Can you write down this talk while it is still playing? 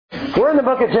We're in the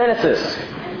book of Genesis.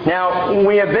 Now,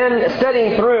 we have been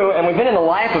studying through, and we've been in the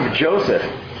life of Joseph.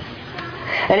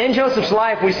 And in Joseph's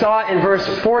life, we saw in verse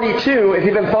 42, if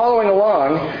you've been following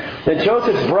along, that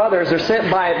Joseph's brothers are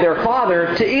sent by their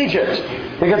father to Egypt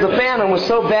because the famine was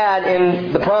so bad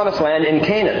in the promised land in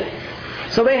Canaan.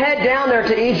 So they head down there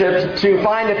to Egypt to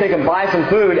find if they can buy some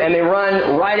food, and they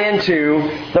run right into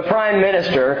the prime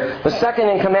minister, the second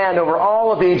in command over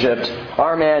all of Egypt,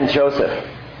 our man Joseph.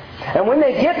 And when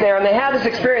they get there and they have this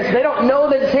experience, they don't know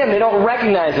that it's him. They don't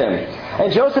recognize him.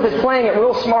 And Joseph is playing it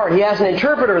real smart. He has an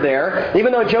interpreter there.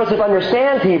 Even though Joseph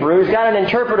understands Hebrew, he's got an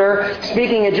interpreter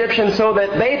speaking Egyptian so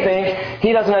that they think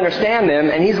he doesn't understand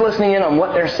them. And he's listening in on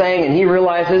what they're saying, and he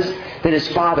realizes that his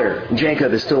father,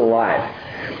 Jacob, is still alive.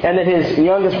 And that his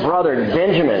youngest brother,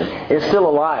 Benjamin, is still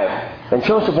alive. And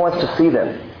Joseph wants to see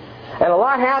them. And a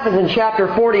lot happens in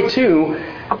chapter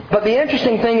 42, but the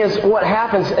interesting thing is what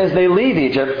happens as they leave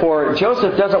Egypt, for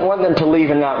Joseph doesn't want them to leave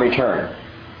and not return.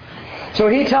 So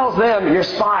he tells them, you're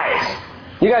spies.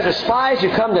 You guys are spies.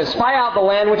 You've come to spy out the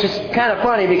land, which is kind of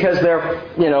funny because they're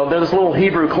this little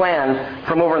Hebrew clan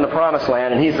from over in the Promised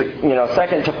Land, and he's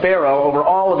second to Pharaoh over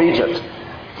all of Egypt.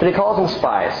 But he calls them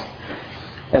spies.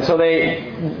 And so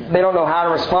they don't know how to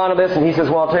respond to this, and he says,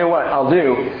 well, I'll tell you what I'll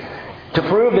do. To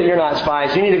prove that you're not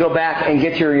spies, you need to go back and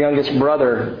get your youngest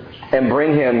brother and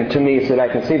bring him to me so that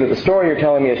I can see that the story you're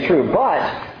telling me is true.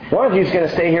 But one of you is going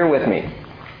to stay here with me.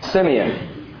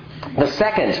 Simeon, the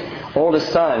second oldest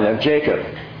son of Jacob.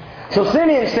 So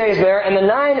Simeon stays there, and the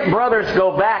 9 brothers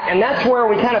go back, and that's where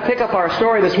we kind of pick up our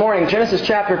story this morning. Genesis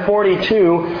chapter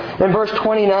 42 and verse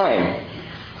 29.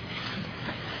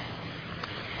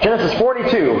 Genesis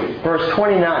 42, verse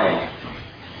 29.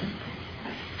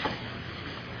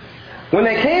 When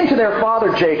they came to their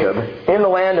father Jacob in the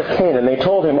land of Canaan, they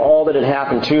told him all that had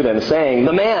happened to them, saying,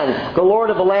 the man, the Lord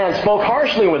of the land, spoke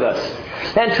harshly with us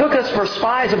and took us for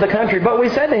spies of the country. But we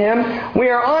said to him, we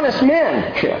are honest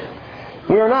men.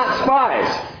 We are not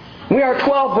spies. We are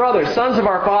 12 brothers, sons of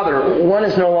our father. One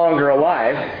is no longer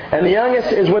alive, and the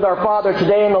youngest is with our father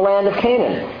today in the land of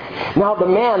Canaan. Now the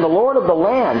man, the Lord of the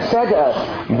land, said to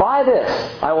us, by this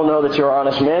I will know that you are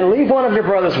honest men. Leave one of your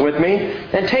brothers with me,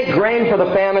 and take grain for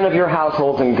the famine of your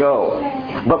households, and go.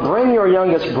 But bring your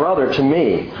youngest brother to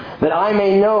me, that I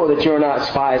may know that you are not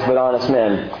spies but honest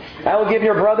men. I will give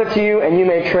your brother to you, and you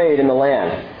may trade in the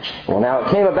land. Well, now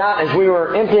it came about as they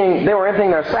were emptying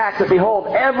their sacks, that behold,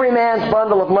 every man's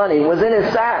bundle of money was in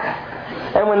his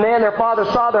sack. And when they and their father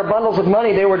saw their bundles of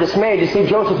money, they were dismayed. You see,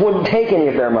 Joseph wouldn't take any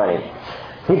of their money.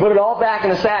 He put it all back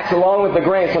in the sacks along with the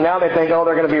grain. So now they think, they're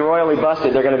going to be royally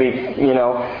busted. They're going to be,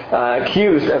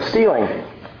 accused of stealing.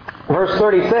 Verse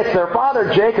 36, their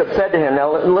father Jacob said to him,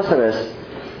 now listen to this.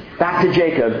 Back to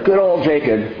Jacob, good old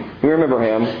Jacob. You remember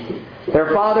him.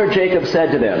 Their father Jacob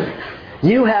said to them,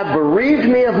 you have bereaved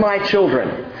me of my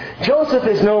children. Joseph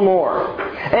is no more,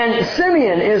 and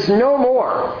Simeon is no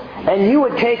more, and you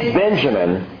would take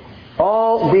Benjamin.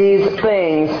 All these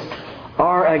things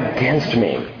are against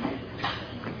me.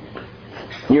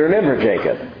 You remember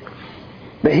Jacob,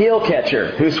 the heel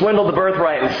catcher who swindled the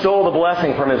birthright and stole the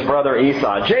blessing from his brother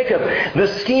Esau. Jacob,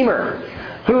 the schemer,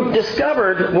 who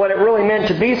discovered what it really meant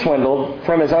to be swindled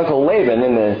from his uncle Laban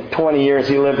in the 20 years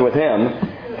he lived with him.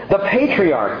 The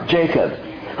patriarch, Jacob,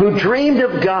 who dreamed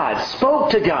of God,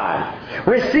 spoke to God,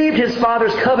 received his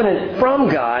father's covenant from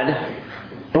God,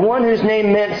 the one whose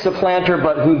name meant supplanter,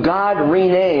 but who God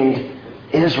renamed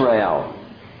Israel,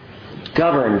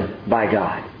 governed by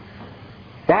God.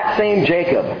 That same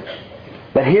Jacob.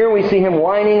 But here we see him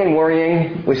whining and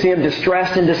worrying. We see him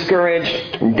distressed and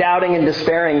discouraged, and doubting and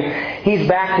despairing. He's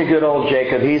back to good old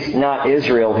Jacob. He's not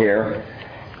Israel here.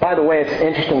 By the way, it's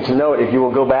interesting to note, if you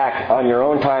will go back on your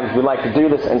own time, if you'd like to do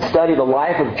this, and study the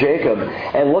life of Jacob,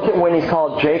 and look at when he's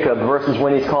called Jacob versus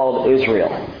when he's called Israel.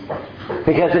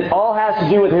 Because it all has to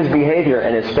do with his behavior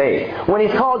and his faith. When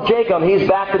he's called Jacob, he's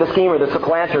back to the schemer, the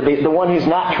supplanter, the one who's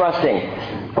not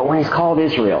trusting. But when he's called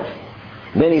Israel,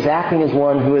 then he's acting as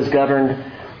one who is governed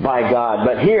by God.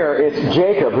 But here it's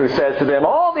Jacob who says to them,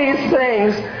 all these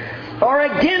things are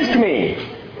against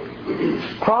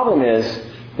me. Problem is,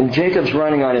 Jacob's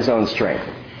running on his own strength.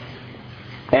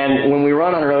 And when we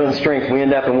run on our own strength, we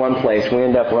end up in one place. We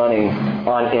end up running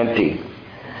on empty.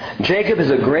 Jacob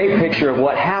is a great picture of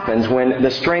what happens when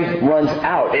the strength runs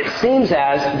out. It seems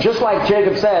as, just like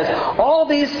Jacob says, all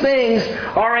these things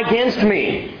are against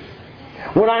me.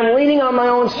 When I'm leaning on my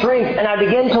own strength and I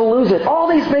begin to lose it, all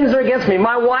these things are against me.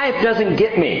 My wife doesn't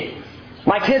get me.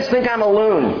 My kids think I'm a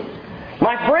loon.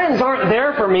 My friends aren't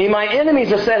there for me. My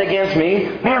enemies are set against me.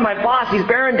 Man, my boss, he's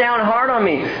bearing down hard on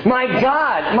me. My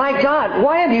God,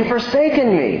 why have you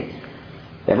forsaken me?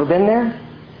 Ever been there?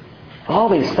 All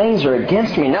these things are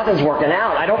against me. Nothing's working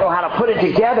out. I don't know how to put it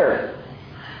together.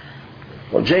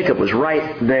 Well, Jacob was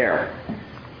right there.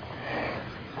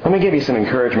 Let me give you some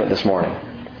encouragement this morning.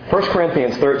 1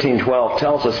 Corinthians 13:12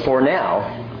 tells us, For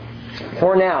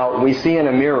now we see in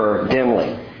a mirror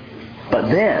dimly, but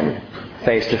then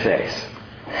face to face.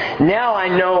 Now I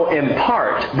know in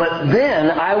part, but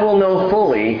then I will know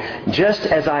fully, just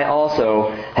as I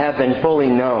also have been fully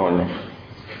known.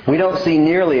 We don't see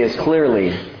nearly as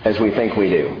clearly as we think we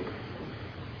do.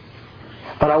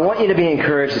 But I want you to be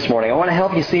encouraged this morning. I want to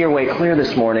help you see your way clear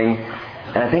this morning.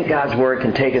 And I think God's Word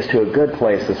can take us to a good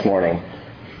place this morning.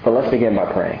 But let's begin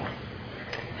by praying.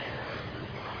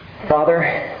 Father,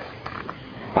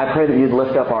 I pray that you'd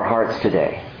lift up our hearts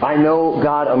today. I know,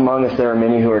 God, among us there are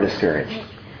many who are discouraged.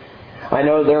 I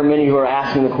know there are many who are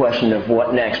asking the question of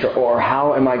what next, or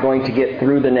how am I going to get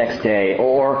through the next day,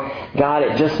 or, God,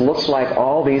 it just looks like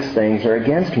all these things are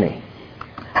against me.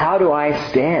 How do I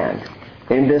stand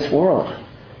in this world?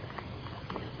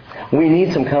 We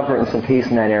need some comfort and some peace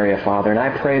in that area, Father, and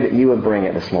I pray that you would bring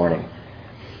it this morning.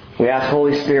 We ask,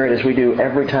 Holy Spirit, as we do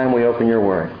every time we open your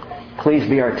Word, please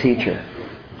be our teacher.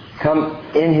 Come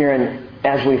in here and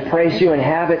as we praise you,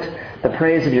 inhabit the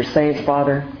praise of your saints,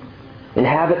 Father.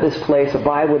 Inhabit this place,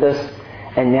 abide with us,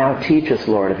 and now teach us,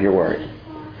 Lord, of your Word,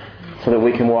 so that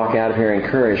we can walk out of here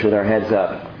encouraged with our heads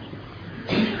up,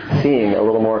 seeing a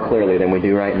little more clearly than we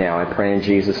do right now. I pray in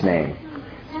Jesus' name.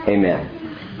 Amen.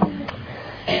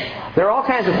 There are all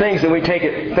kinds of things that we take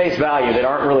at face value that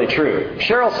aren't really true.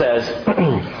 Cheryl says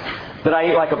that I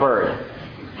eat like a bird.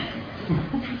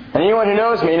 And anyone who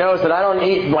knows me knows that I don't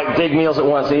eat like big meals at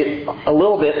once. I eat a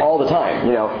little bit all the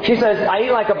time. She says, I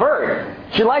eat like a bird.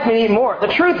 She'd like me to eat more. The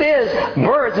truth is,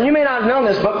 birds, and you may not have known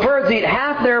this, but birds eat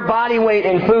half their body weight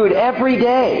in food every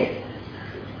day.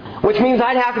 Which means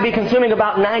I'd have to be consuming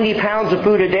about 90 pounds of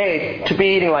food a day to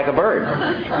be eating like a bird.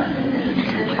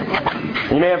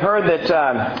 You may have heard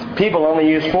that people only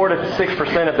use 4 to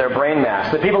 6% of their brain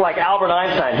mass. That people like Albert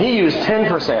Einstein, he used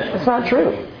 10%. That's not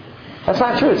true. That's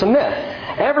not true. It's a myth.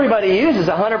 Everybody uses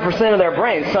 100% of their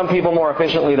brain, some people more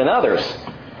efficiently than others.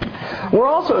 We're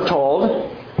also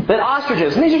told that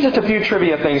ostriches, and these are just a few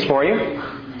trivia things for you,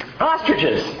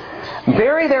 ostriches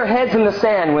bury their heads in the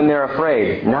sand when they're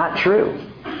afraid. Not true.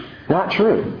 Not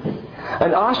true.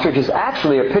 An ostrich is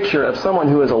actually a picture of someone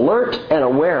who is alert and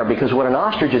aware, because what an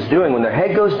ostrich is doing when their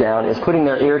head goes down is putting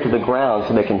their ear to the ground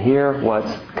so they can hear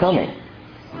what's coming.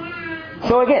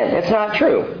 So again, it's not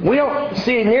true. We don't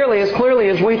see nearly as clearly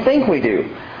as we think we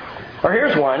do. Or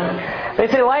here's one. They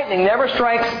say lightning never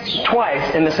strikes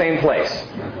twice in the same place.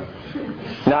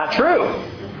 Not true.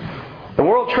 The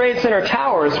World Trade Center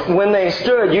towers, when they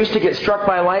stood, used to get struck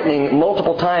by lightning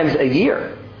multiple times a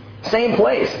year. Same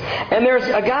place. And there's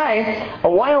a guy, a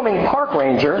Wyoming park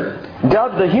ranger,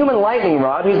 dubbed the human lightning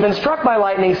rod, who's been struck by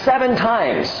lightning 7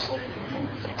 times.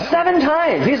 7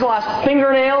 times. He's lost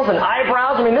fingernails and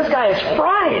eyebrows. I mean, this guy is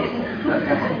fried.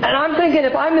 And I'm thinking,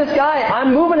 if I'm this guy,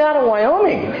 I'm moving out of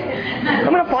Wyoming.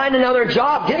 I'm going to find another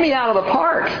job. Get me out of the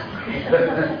park.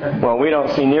 Well, we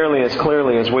don't see nearly as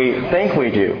clearly as we think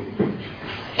we do.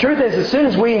 Truth is, as soon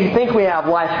as we think we have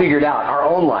life figured out, our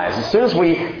own lives, as soon as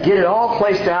we get it all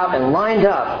placed out and lined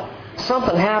up,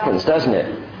 something happens, doesn't it?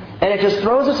 And it just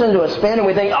throws us into a spin and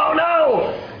we think, oh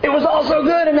no! It was all so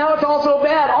good and now it's all so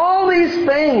bad. All these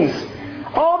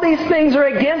things are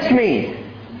against me.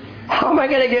 How am I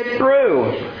going to get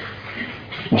through?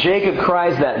 Jacob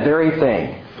cries that very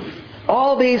thing.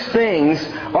 All these things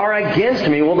are against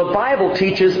me. Well, the Bible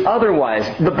teaches otherwise.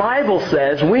 The Bible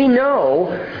says we know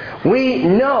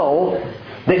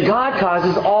that God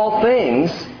causes all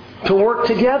things to work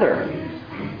together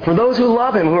for those who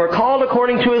love Him, who are called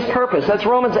according to His purpose. That's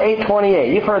Romans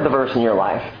 8:28. You've heard the verse in your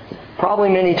life, probably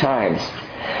many times.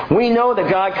 We know that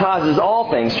God causes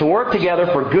all things to work together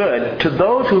for good to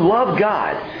those who love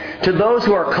God, to those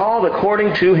who are called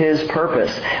according to His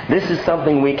purpose. This is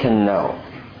something we can know.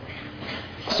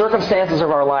 Circumstances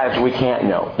of our lives we can't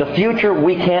know. The future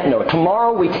we can't know.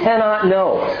 Tomorrow we cannot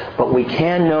know. But we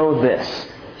can know this,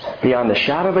 beyond the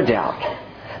shadow of a doubt,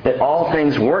 that all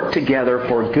things work together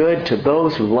for good to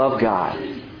those who love God,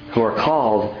 who are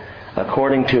called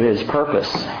according to His purpose.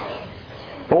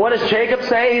 But what does Jacob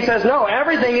say? He says, no,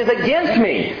 everything is against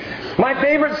me. My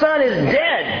favorite son is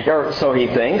dead, or so he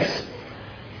thinks.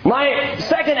 My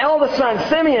second eldest son,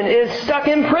 Simeon, is stuck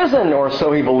in prison, or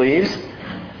so he believes.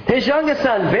 His youngest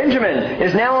son, Benjamin,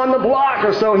 is now on the block,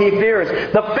 or so he fears.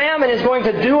 The famine is going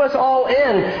to do us all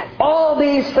in. All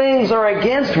these things are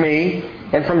against me.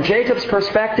 And from Jacob's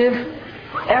perspective,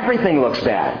 everything looks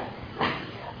bad.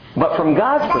 But from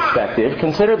God's perspective,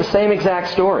 consider the same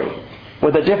exact story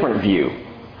with a different view.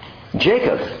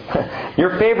 Jacob,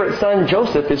 your favorite son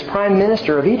Joseph is prime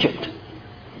minister of Egypt.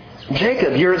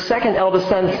 Jacob, your second eldest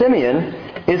son Simeon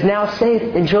is now safe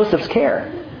in Joseph's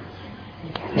care.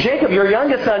 Jacob, your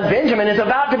youngest son Benjamin is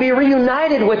about to be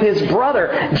reunited with his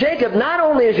brother. Jacob, not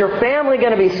only is your family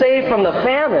going to be saved from the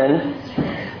famine,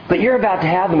 but you're about to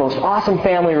have the most awesome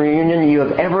family reunion you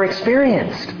have ever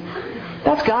experienced.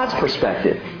 That's God's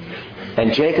perspective.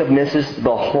 And Jacob misses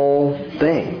the whole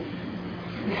thing.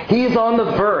 He's on the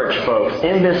verge, folks,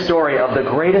 in this story of the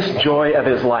greatest joy of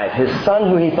his life. His son,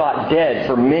 who he thought dead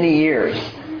for many years,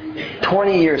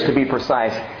 20 years to be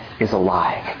precise, is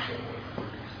alive.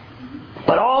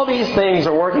 But all these things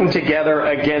are working together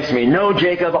against me. No,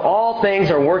 Jacob, all things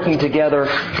are working together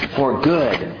for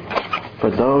good for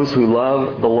those who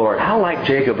love the Lord. How like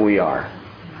Jacob we are.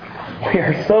 We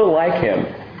are so like him.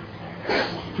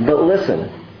 But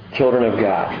listen, children of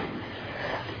God.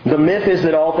 The myth is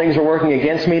that all things are working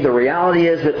against me. The reality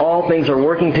is that all things are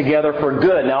working together for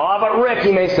good. Now, but Rick,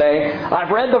 you may say,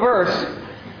 I've read the verse.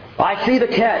 I see the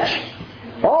catch.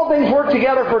 All things work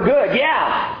together for good.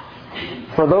 Yeah.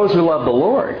 For those who love the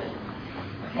Lord.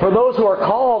 For those who are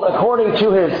called according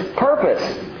to His purpose.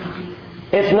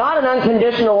 It's not an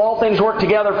unconditional all things work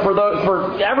together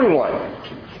for everyone.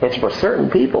 It's for certain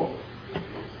people.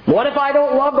 What if I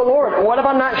don't love the Lord? What if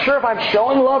I'm not sure if I'm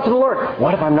showing love to the Lord?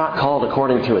 What if I'm not called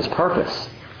according to His purpose?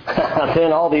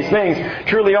 Then all these things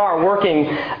truly are working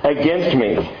against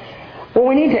me. Well,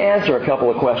 we need to answer a couple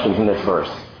of questions in this verse.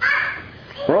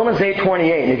 Romans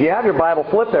 8:28. And if you have your Bible,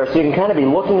 flip there so you can kind of be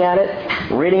looking at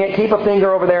it, reading it. Keep a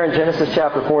finger over there in Genesis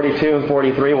chapter 42 and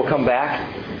 43. We'll come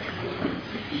back.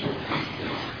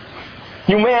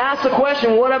 You may ask the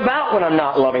question, what about when I'm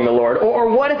not loving the Lord? Or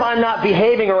what if I'm not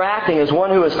behaving or acting as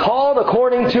one who is called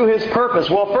according to His purpose?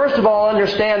 Well, first of all,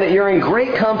 understand that you're in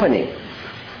great company.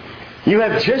 You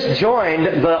have just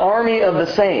joined the army of the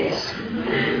saints.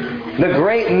 The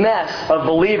great mess of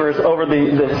believers over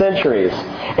the centuries.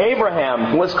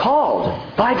 Abraham was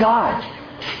called by God,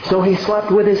 so he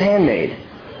slept with his handmaid.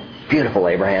 Beautiful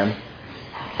Abraham.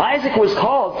 Isaac was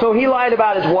called, so he lied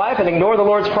about his wife and ignored the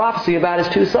Lord's prophecy about his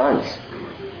 2 sons.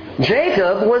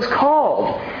 Jacob was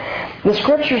called. The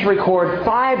Scriptures record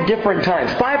 5 different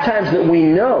times, 5 times that we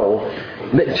know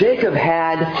that Jacob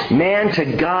had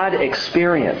man-to-God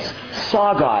experience,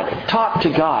 saw God, talked to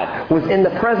God, was in the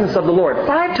presence of the Lord.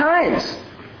 5 times.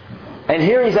 And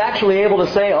here he's actually able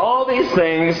to say, all these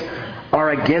things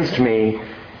are against me,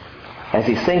 as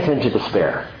he sinks into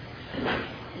despair.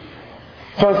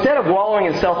 So instead of wallowing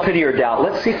in self-pity or doubt,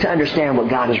 let's seek to understand what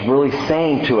God is really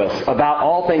saying to us about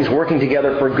all things working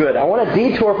together for good. I want to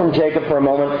detour from Jacob for a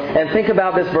moment and think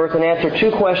about this verse and answer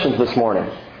 2 questions this morning.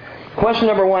 Question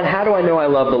number 1, how do I know I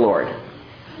love the Lord?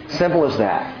 Simple as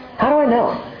that. How do I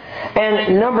know?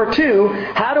 And number 2,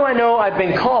 how do I know I've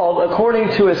been called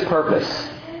according to His purpose?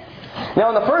 Now,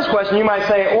 in the first question, you might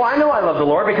say, well, I know I love the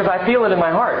Lord because I feel it in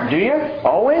my heart. Do you?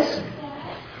 Always?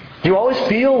 Do you always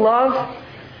feel love?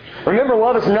 Remember,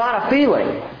 love is not a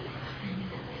feeling.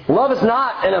 Love is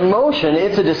not an emotion.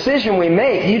 It's a decision we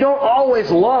make. You don't always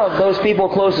love those people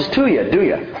closest to you, do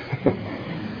you?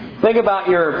 Think about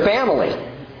your family.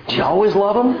 Do you always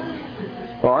love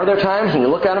them? Or are there times when you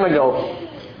look at them and go,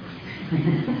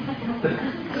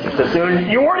 just as soon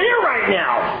you weren't here right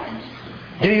now?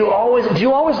 Do you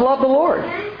always love the Lord?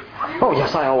 Oh,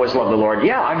 yes, I always love the Lord.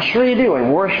 Yeah, I'm sure you do.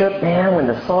 In worship, man, when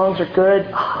the songs are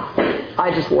good,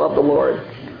 I just love the Lord.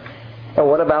 And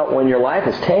what about when your life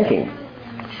is tanking?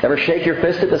 Ever shake your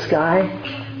fist at the sky?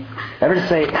 Ever just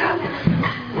say,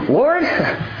 Lord,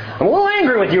 I'm a little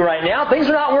angry with you right now. Things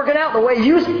are not working out the way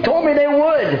you told me they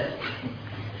would.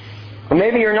 Well,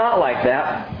 maybe you're not like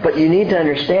that, but you need to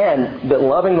understand that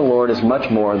loving the Lord is much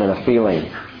more than a feeling.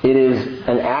 It is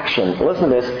an action. Listen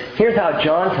to this. Here's how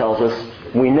John tells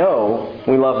us we know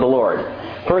we love the Lord.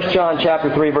 1 John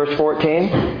chapter 3, verse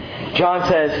 14. John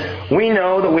says, we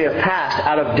know that we have passed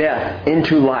out of death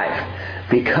into life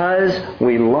because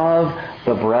we love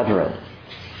the brethren.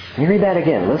 Let me read that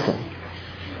again. Listen.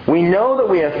 We know that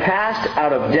we have passed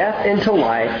out of death into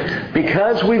life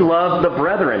because we love the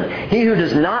brethren. He who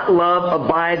does not love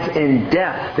abides in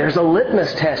death. There's a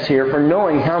litmus test here for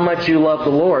knowing how much you love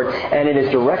the Lord, and it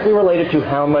is directly related to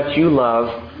how much you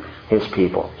love His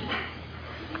people.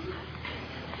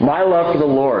 My love for the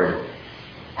Lord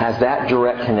has that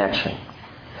direct connection.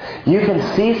 You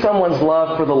can see someone's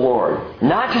love for the Lord,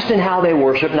 not just in how they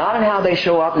worship, not in how they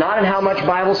show up, not in how much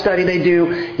Bible study they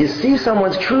do. You see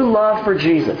someone's true love for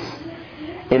Jesus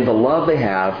in the love they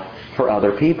have for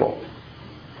other people.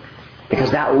 Because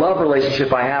that love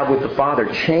relationship I have with the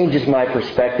Father changes my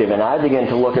perspective, and I begin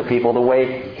to look at people the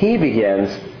way He begins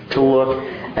to look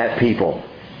at people.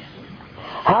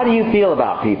 How do you feel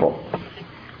about people?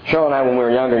 Cheryl and I, when we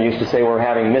were younger, used to say we were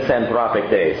having misanthropic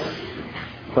days.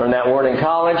 Learned that word in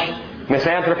college.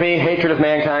 Misanthropy, hatred of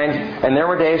mankind. And there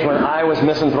were days when I was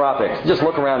misanthropic. Just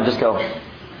look around and just go.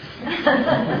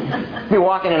 Be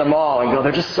walking in a mall and go,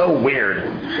 they're just so weird.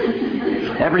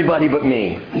 Everybody but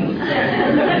me.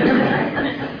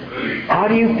 How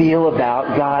do you feel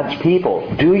about God's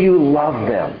people? Do you love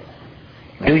them?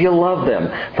 Do you love them?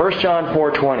 1 John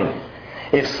 4:20.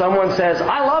 If someone says,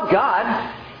 I love God,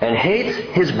 and hates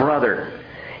his brother,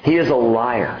 he is a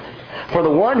liar. For the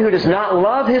one who does not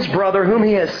love his brother whom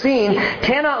he has seen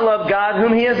cannot love God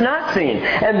whom he has not seen.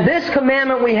 And this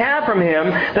commandment we have from him,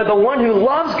 that the one who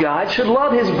loves God should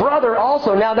love his brother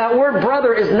also. Now that word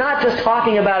brother is not just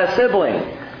talking about a sibling.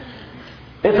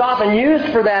 It's often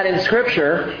used for that in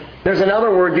Scripture. There's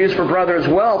another word used for brother as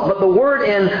well. But the word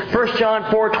in 1 John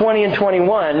 4:20 and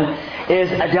 21 is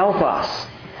adelphos.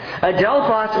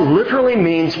 Adelphos literally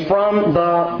means from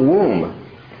the womb.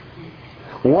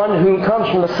 One who comes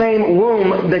from the same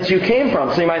womb that you came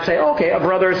from. So you might say, okay, a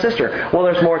brother or sister. Well,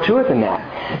 there's more to it than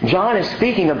that. John is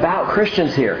speaking about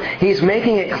Christians here. He's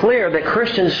making it clear that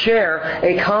Christians share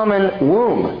a common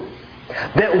womb.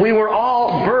 That we were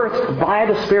all birthed by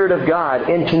the Spirit of God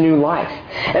into new life.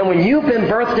 And when you've been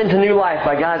birthed into new life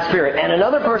by God's Spirit, and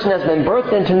another person has been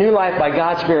birthed into new life by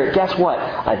God's Spirit, guess what?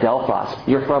 Adelphos.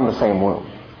 You're from the same womb.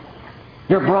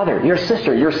 Your brother, your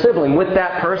sister, your sibling with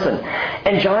that person.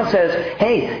 And John says,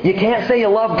 hey, you can't say you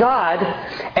love God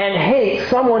and hate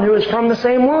someone who is from the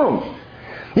same womb.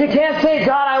 You can't say,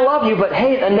 God, I love you, but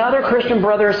hate another Christian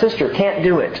brother or sister. Can't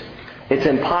do it. It's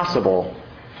impossible.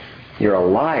 You're a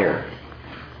liar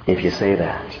if you say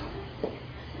that.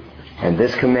 And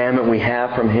this commandment we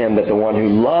have from him, that the one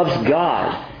who loves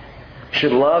God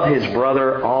should love his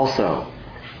brother also.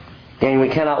 And we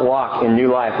cannot walk in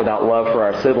new life without love for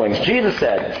our siblings. Jesus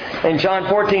said in John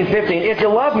 14:15, if you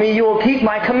love me, you will keep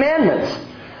my commandments.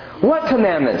 What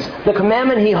commandments? The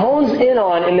commandment he hones in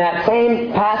on in that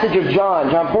same passage of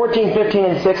John 14:15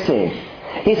 and 16.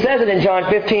 He says it in John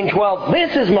 15:12,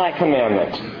 this is my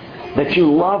commandment, that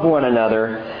you love one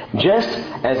another just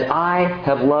as I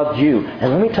have loved you.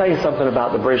 And let me tell you something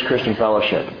about the British Christian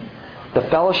Fellowship. The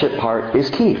fellowship part is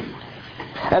key.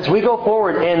 As we go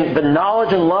forward in the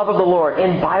knowledge and love of the Lord,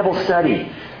 in Bible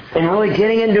study, in really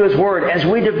getting into His Word, as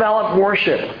we develop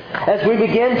worship, as we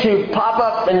begin to pop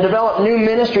up and develop new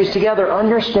ministries together,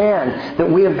 understand that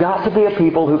we have got to be a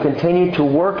people who continue to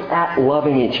work at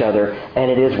loving each other,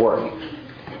 and it is work.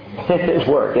 It is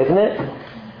work, isn't it?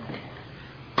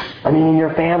 I mean, in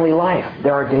your family life,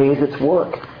 there are days it's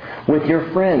work. With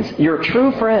your friends, your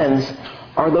true friends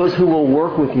are those who will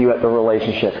work with you at the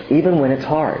relationship, even when it's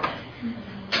hard.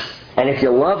 And if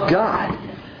you love God,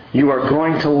 you are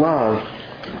going to love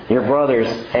your brothers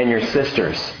and your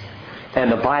sisters.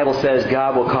 And the Bible says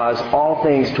God will cause all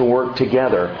things to work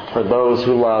together for those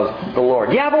who love the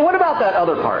Lord. Yeah, but what about that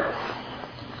other part?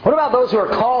 What about those who are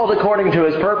called according to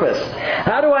His purpose?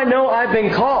 How do I know I've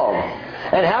been called?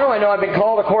 And how do I know I've been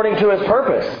called according to His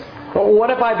purpose? Well, what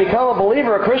if I become a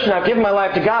believer, a Christian, I've given my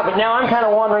life to God, but now I'm kind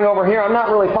of wandering over here, I'm not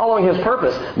really following His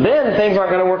purpose. Then things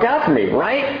aren't going to work out for me,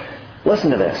 right?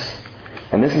 Listen to this.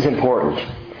 And this is important.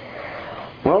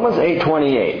 Romans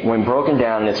 8:28, when broken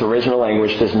down in its original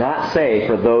language, does not say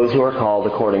for those who are called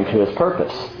according to His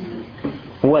purpose.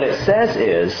 What it says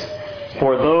is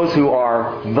for those who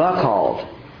are the called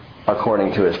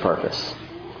according to His purpose.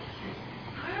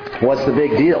 What's the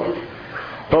big deal?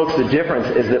 Folks, the difference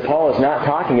is that Paul is not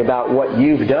talking about what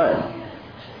you've done.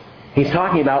 He's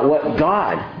talking about what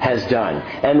God has done.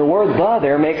 And the word "the"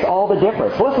 there makes all the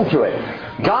difference. Listen to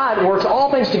it. God works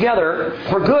all things together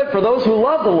for good for those who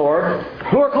love the Lord,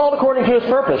 who are called according to His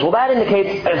purpose. Well, that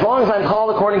indicates as long as I'm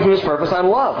called according to His purpose, I'm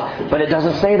loved. But it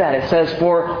doesn't say that. It says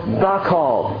for the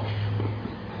called.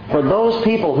 For those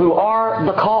people who are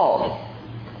the called.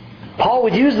 Paul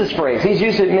would use this phrase. He's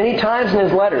used it many times in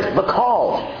his letters. The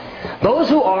called. Those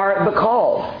who are the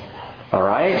called. All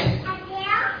right?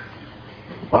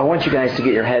 Well, I want you guys to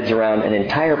get your heads around an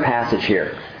entire passage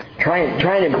here. Try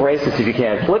and embrace this if you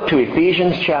can. Flip to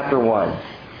Ephesians chapter 1.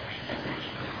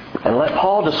 And let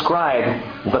Paul describe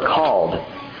the called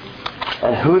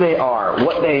and who they are,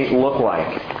 what they look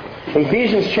like.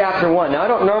 Ephesians chapter 1. Now, I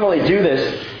don't normally do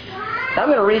this. I'm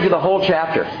going to read you the whole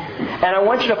chapter. And I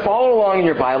want you to follow along in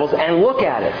your Bibles and look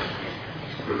at it.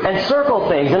 And circle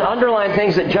things and underline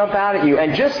things that jump out at you.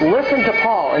 And just listen to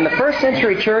Paul. In the first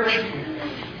century church,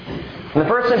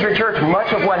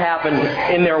 much of what happened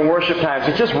in their worship times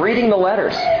is just reading the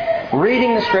letters,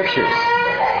 reading the Scriptures.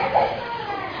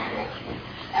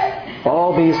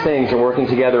 All these things are working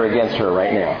together against her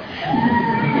right now.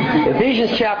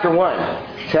 Ephesians chapter 1.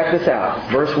 Check this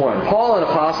out. Verse 1. Paul, an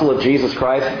apostle of Jesus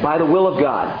Christ, by the will of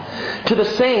God, to the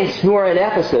saints who are in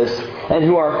Ephesus and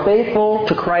who are faithful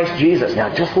to Christ Jesus.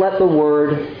 Now just let the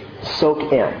word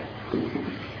soak in.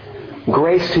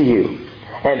 Grace to you,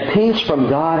 and peace from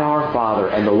God our Father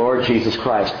and the Lord Jesus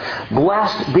Christ.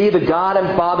 Blessed be the God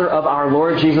and Father of our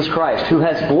Lord Jesus Christ, who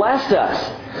has blessed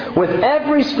us with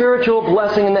every spiritual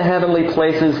blessing in the heavenly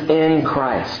places in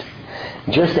Christ,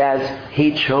 just as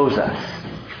He chose us.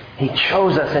 He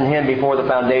chose us in Him before the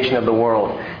foundation of the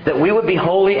world, that we would be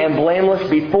holy and blameless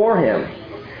before Him.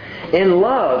 In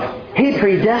love, He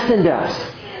predestined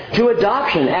us to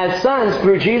adoption as sons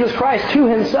through Jesus Christ to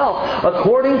Himself,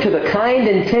 according to the kind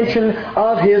intention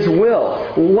of His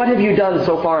will. What have you done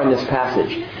so far in this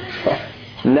passage?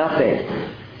 Nothing.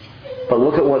 But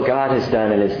look at what God has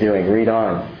done and is doing. Read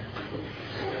on.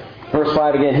 Verse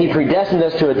 5 again. He predestined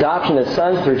us to adoption as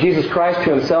sons through Jesus Christ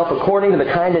to Himself, according to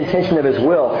the kind intention of His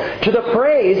will, to the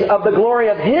praise of the glory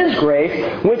of His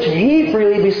grace, which He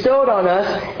freely bestowed on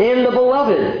us in the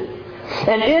Beloved.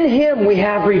 And in Him we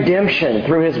have redemption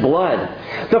through His blood,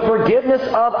 the forgiveness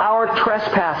of our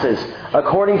trespasses,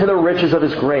 according to the riches of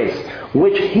His grace,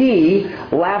 which He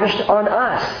lavished on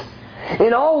us.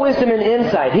 In all wisdom and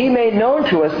insight, He made known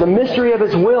to us the mystery of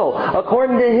His will,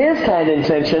 according to His kind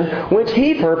intention, which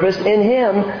He purposed in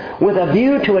Him, with a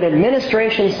view to an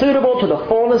administration suitable to the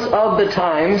fullness of the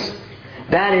times.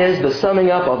 That is the summing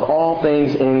up of all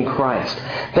things in Christ.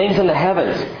 Things in the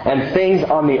heavens and things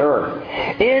on the earth.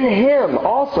 In Him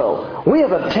also we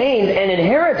have obtained an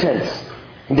inheritance.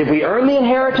 Did we earn the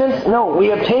inheritance? No,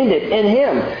 we obtained it in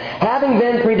Him, having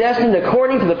been predestined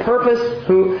according to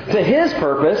His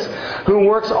purpose, who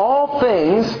works all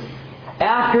things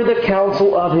after the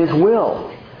counsel of His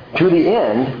will, to the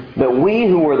end that we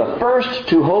who were the first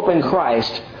to hope in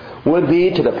Christ would be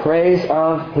to the praise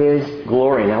of His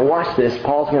glory. Now watch this.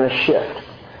 Paul's going to shift.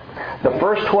 The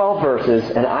first 12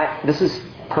 verses, and this is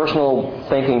personal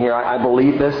thinking here. I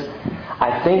believe this.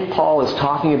 I think Paul is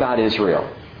talking about Israel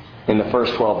in the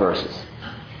first 12 verses.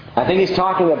 I think he's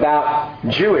talking about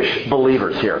Jewish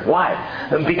believers here.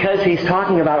 Why? Because he's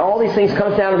talking about all these things,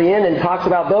 comes down to the end and talks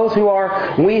about those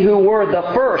we who were the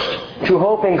first to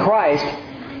hope in Christ,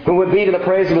 who would be to the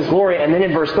praise of His glory. And then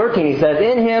in verse 13 he says,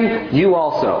 in Him you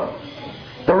also,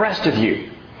 the rest of you.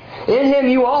 In Him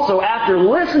you also, after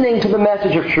listening to the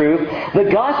message of truth, the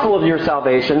gospel of your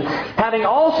salvation, having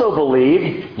also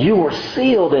believed, you were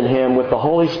sealed in Him with the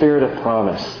Holy Spirit of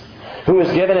promise, who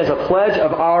is given as a pledge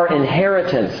of our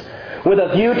inheritance, with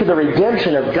a view to the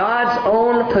redemption of God's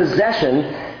own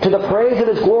possession, to the praise of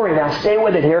His glory. Now stay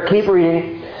with it here. Keep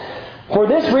reading. For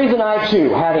this reason I too,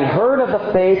 having heard of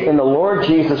the faith in the Lord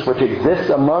Jesus which exists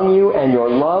among you and your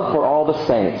love for all the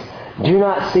saints, do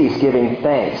not cease giving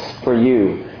thanks for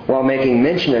you while making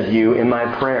mention of you in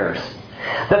my prayers,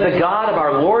 that the God of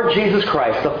our Lord Jesus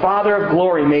Christ, the Father of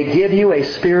glory, may give you a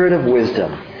spirit of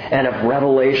wisdom and of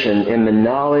revelation in the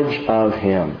knowledge of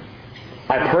Him.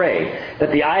 I pray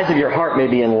that the eyes of your heart may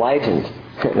be enlightened,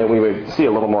 that we would see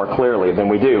a little more clearly than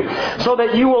we do, so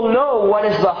that you will know what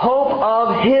is the hope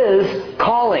of His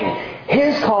calling.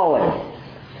 His calling.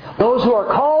 Those who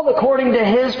are called according to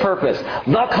His purpose.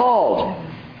 The called.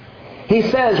 He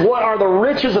says, what are the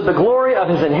riches of the glory of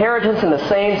His inheritance in the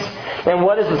saints, and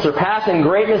what is the surpassing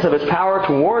greatness of His power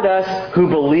toward us who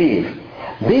believe?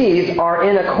 These are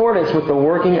in accordance with the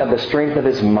working of the strength of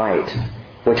His might,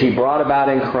 which He brought about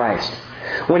in Christ,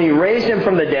 when He raised Him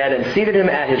from the dead and seated Him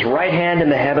at His right hand in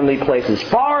the heavenly places,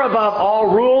 far above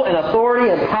all rule and authority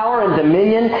and power and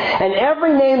dominion, and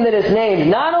every name that is named,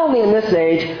 not only in this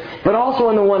age, but also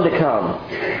in the one to come.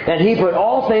 And He put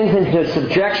all things into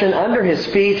subjection under His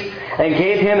feet, and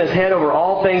gave Him as head over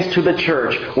all things to the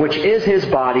church, which is His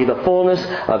body, the fullness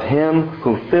of Him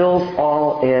who fills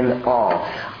all in all.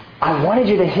 I wanted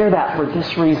you to hear that for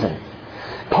this reason.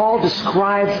 Paul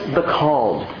describes the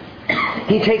called.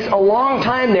 He takes a long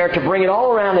time there to bring it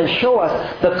all around and show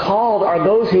us the called are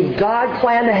those who God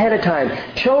planned ahead of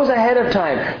time, chose ahead of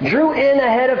time, drew in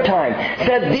ahead of time,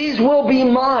 said, these will be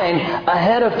mine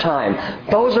ahead of time.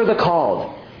 Those are the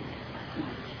called.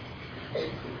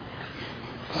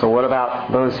 So what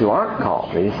about those who aren't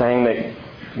called? Are you saying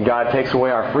that God takes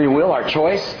away our free will, our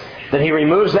choice? That He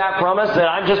removes that from us, that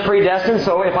I'm just predestined,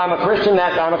 so if I'm a Christian,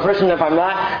 I'm a Christian. If I'm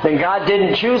not, then God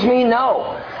didn't choose me?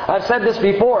 No. I've said this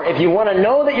before. If you want to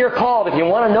know that you're called, if you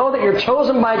want to know that you're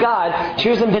chosen by God,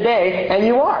 choose Him today, and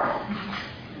you are.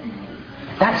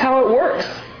 That's how it works.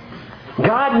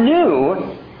 God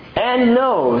knew and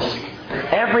knows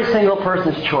every single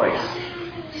person's choice.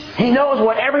 He knows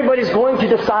what everybody's going to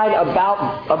decide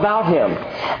about Him.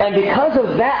 And because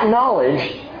of that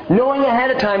knowledge, Knowing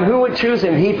ahead of time who would choose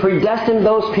him, he predestined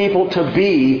those people to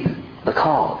be the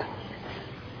called.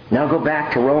 Now go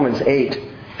back to Romans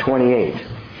 8:28.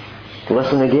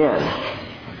 Listen again.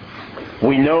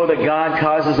 We know that God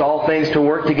causes all things to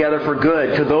work together for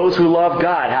good to those who love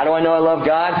God. How do I know I love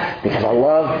God? Because I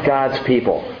love God's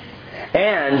people.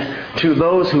 And to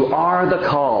those who are the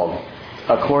called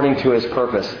according to his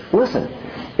purpose. Listen,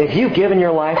 if you've given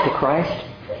your life to Christ,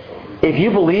 if you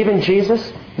believe in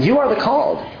Jesus, you are the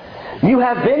called. You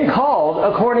have been called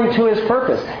according to his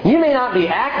purpose. You may not be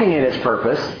acting in his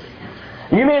purpose.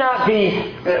 You may not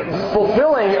be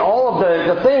fulfilling all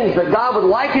of the things that God would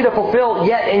like you to fulfill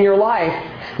yet in your life.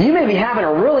 You may be having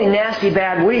a really nasty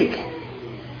bad week,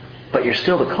 but you're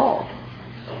still the called.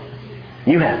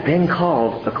 You have been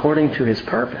called according to his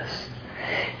purpose.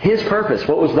 His purpose,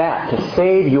 what was that? To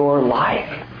save your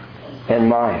life and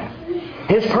mine.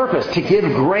 His purpose, to give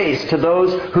grace to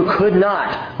those who could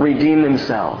not redeem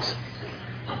themselves.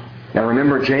 Now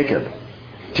remember Jacob.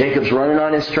 Jacob's running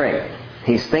on his strength.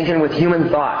 He's thinking with human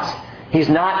thoughts. He's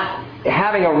not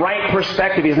having a right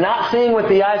perspective. He's not seeing with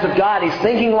the eyes of God. He's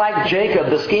thinking like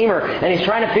Jacob, the schemer, and he's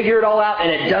trying to figure it all out,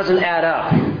 and it doesn't add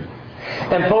up.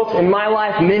 And folks, in my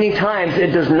life, many times,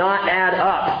 it does not add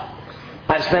up.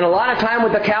 I've spent a lot of time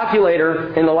with the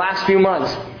calculator in the last few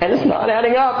months, and it's not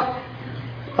adding up.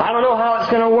 I don't know how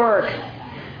it's going to work.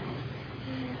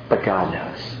 But God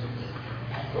knows.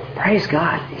 Praise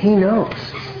God. He knows.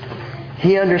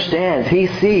 He understands. He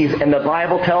sees. And the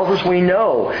Bible tells us we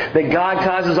know that God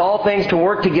causes all things to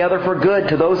work together for good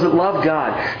to those that love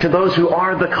God, to those who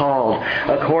are the called,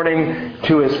 according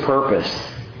to his purpose.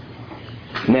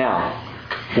 Now,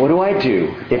 what do I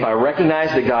do if I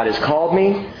recognize that God has called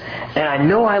me, and I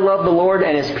know I love the Lord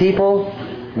and his people,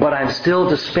 but I'm still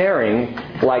despairing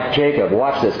like Jacob?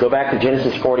 Watch this. Go back to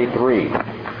Genesis 43.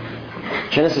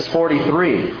 Genesis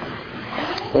 43,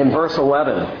 in verse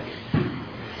 11.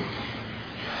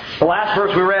 The last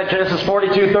verse we read, Genesis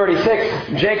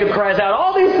 42:36, Jacob cries out,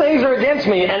 all these things are against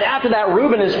me. And after that,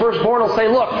 Reuben, his firstborn, will say,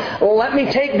 look, well, let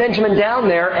me take Benjamin down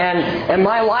there, and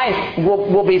my life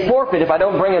will be forfeit if I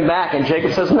don't bring him back. And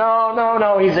Jacob says,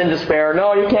 no, he's in despair.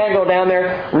 No, you can't go down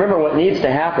there. Remember, what needs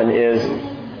to happen is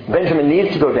Benjamin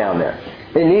needs to go down there.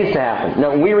 It needs to happen.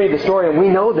 Now, we read the story and we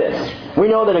know this. We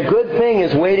know that a good thing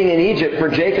is waiting in Egypt for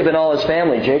Jacob and all his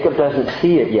family. Jacob doesn't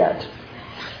see it yet.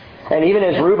 And even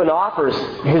as Reuben offers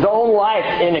his own life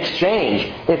in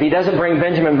exchange, if he doesn't bring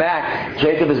Benjamin back,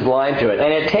 Jacob is blind to it.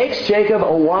 And it takes Jacob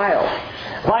a while.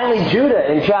 Finally, Judah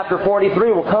in chapter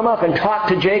 43 will come up and talk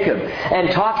to Jacob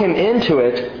and talk him into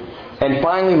it. And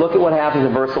finally, look at what happens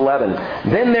in verse 11.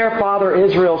 Then their father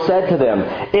Israel said to them,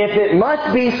 if it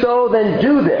must be so, then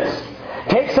do this.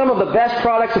 Take some of the best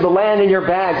products of the land in your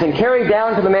bags and carry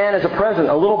down to the man as a present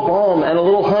a little balm and a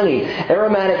little honey,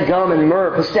 aromatic gum and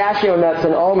myrrh, pistachio nuts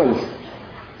and almonds.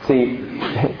 See,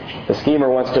 the schemer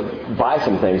wants to buy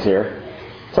some things here.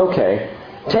 It's okay.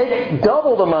 Take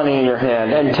double the money in your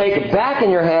hand and take back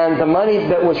in your hand the money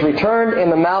that was returned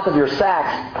in the mouth of your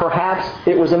sacks. Perhaps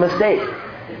it was a mistake.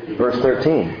 Verse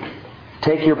 13.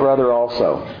 Take your brother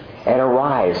also and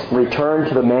arise, return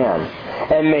to the man.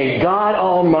 And may God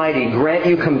Almighty grant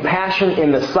you compassion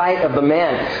in the sight of the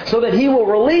man, so that he will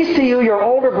release to you your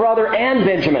older brother and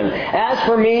Benjamin. As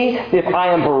for me, if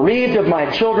I am bereaved of my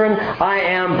children, I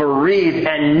am bereaved.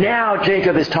 And now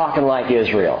Jacob is talking like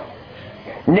Israel.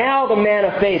 Now the man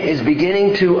of faith is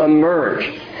beginning to emerge.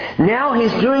 Now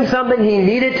he's doing something he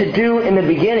needed to do in the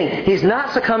beginning. He's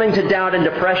not succumbing to doubt and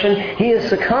depression. He is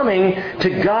succumbing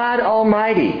to God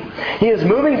Almighty. He is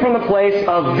moving from the place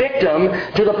of victim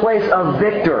to the place of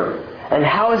victor. And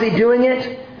how is he doing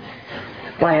it?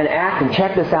 By an act, and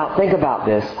check this out, think about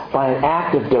this, by an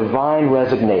act of divine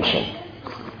resignation.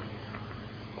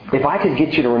 If I could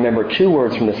get you to remember two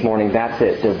words from this morning, that's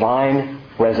it, divine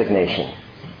resignation.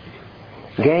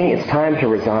 Gang, it's time to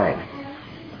resign.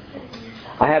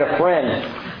 I had a friend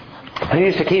who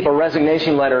used to keep a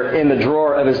resignation letter in the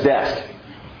drawer of his desk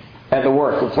at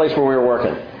the place where we were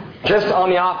working, just on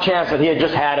the off chance that he had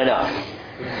just had enough.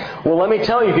 Well, let me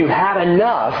tell you, if you've had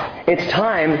enough, it's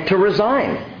time to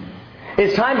resign.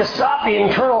 It's time to stop the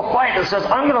internal fight that says,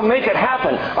 I'm going to make it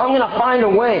happen. I'm going to find a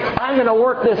way. I'm going to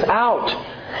work this out.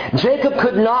 Jacob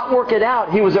could not work it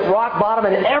out. He was at rock bottom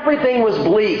and everything was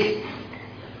bleak.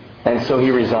 And so he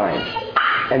resigned.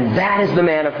 And that is the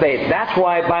man of faith. That's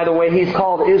why, by the way, he's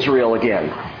called Israel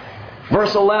again.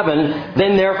 Verse 11,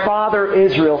 then their father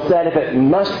Israel said, if it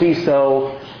must be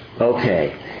so,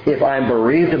 okay. If I am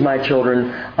bereaved of my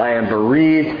children, I am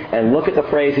bereaved. And look at the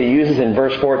phrase he uses in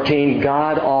verse 14,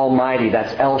 God Almighty.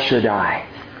 That's El Shaddai.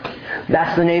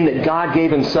 That's the name that God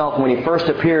gave himself when he first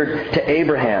appeared to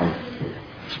Abraham.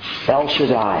 El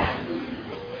Shaddai.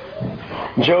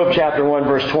 Job chapter 1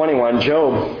 verse 21,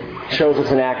 Job shows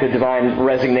us an act of divine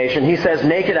resignation. He says,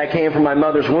 naked I came from my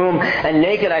mother's womb, and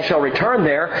naked I shall return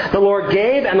there. The Lord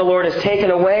gave, and the Lord has taken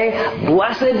away.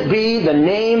 Blessed be the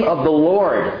name of the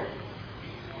Lord.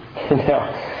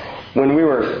 Now, when we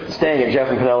were staying at Jeff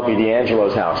and Penelope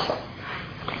D'Angelo's house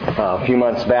a few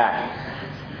months back,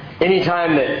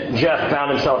 anytime that Jeff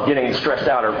found himself getting stressed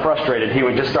out or frustrated, he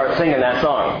would just start singing that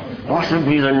song. Blessed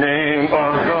be the name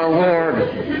of the Lord.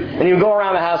 And he would go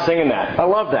around the house singing that. I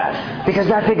love that. Because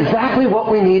that's exactly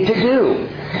what we need to do.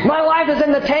 My life is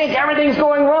in the tank. Everything's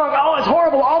going wrong. Oh, it's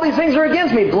horrible. All these things are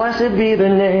against me. Blessed be the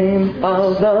name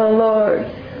of the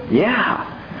Lord.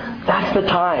 Yeah. That's the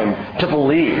time to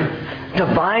believe.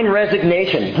 Divine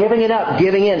resignation. Giving it up.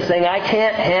 Giving in. Saying, I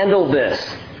can't handle this.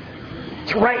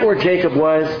 It's right where Jacob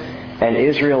was. And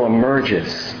Israel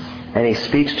emerges. And he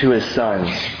speaks to his sons.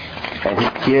 And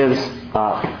he gives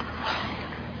up.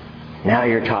 Now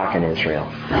you're talking, Israel.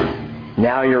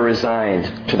 Now you're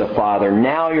resigned to the Father.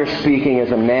 Now you're speaking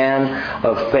as a man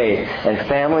of faith. And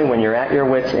family, when you're at your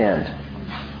wit's end,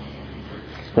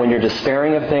 when you're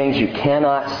despairing of things you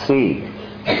cannot see,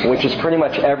 which is pretty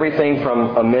much everything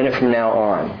from a minute from now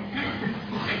on,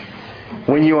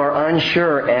 when you are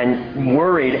unsure and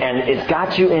worried and it's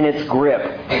got you in its grip,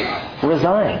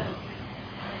 resign.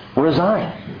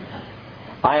 Resign.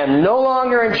 I am no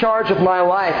longer in charge of my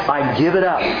life. I give it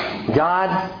up.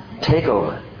 God, take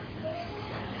over.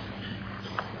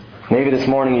 Maybe this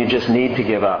morning you just need to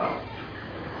give up.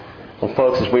 Well,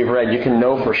 folks, as we've read, you can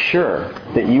know for sure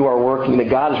that that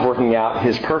God is working out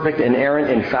His perfect,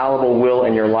 inerrant, infallible will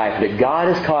in your life. That God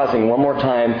is causing, one more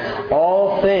time,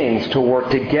 all things to work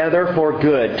together for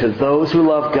good to those who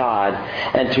love God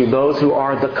and to those who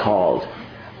are the called,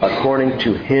 according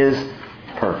to His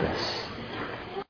purpose.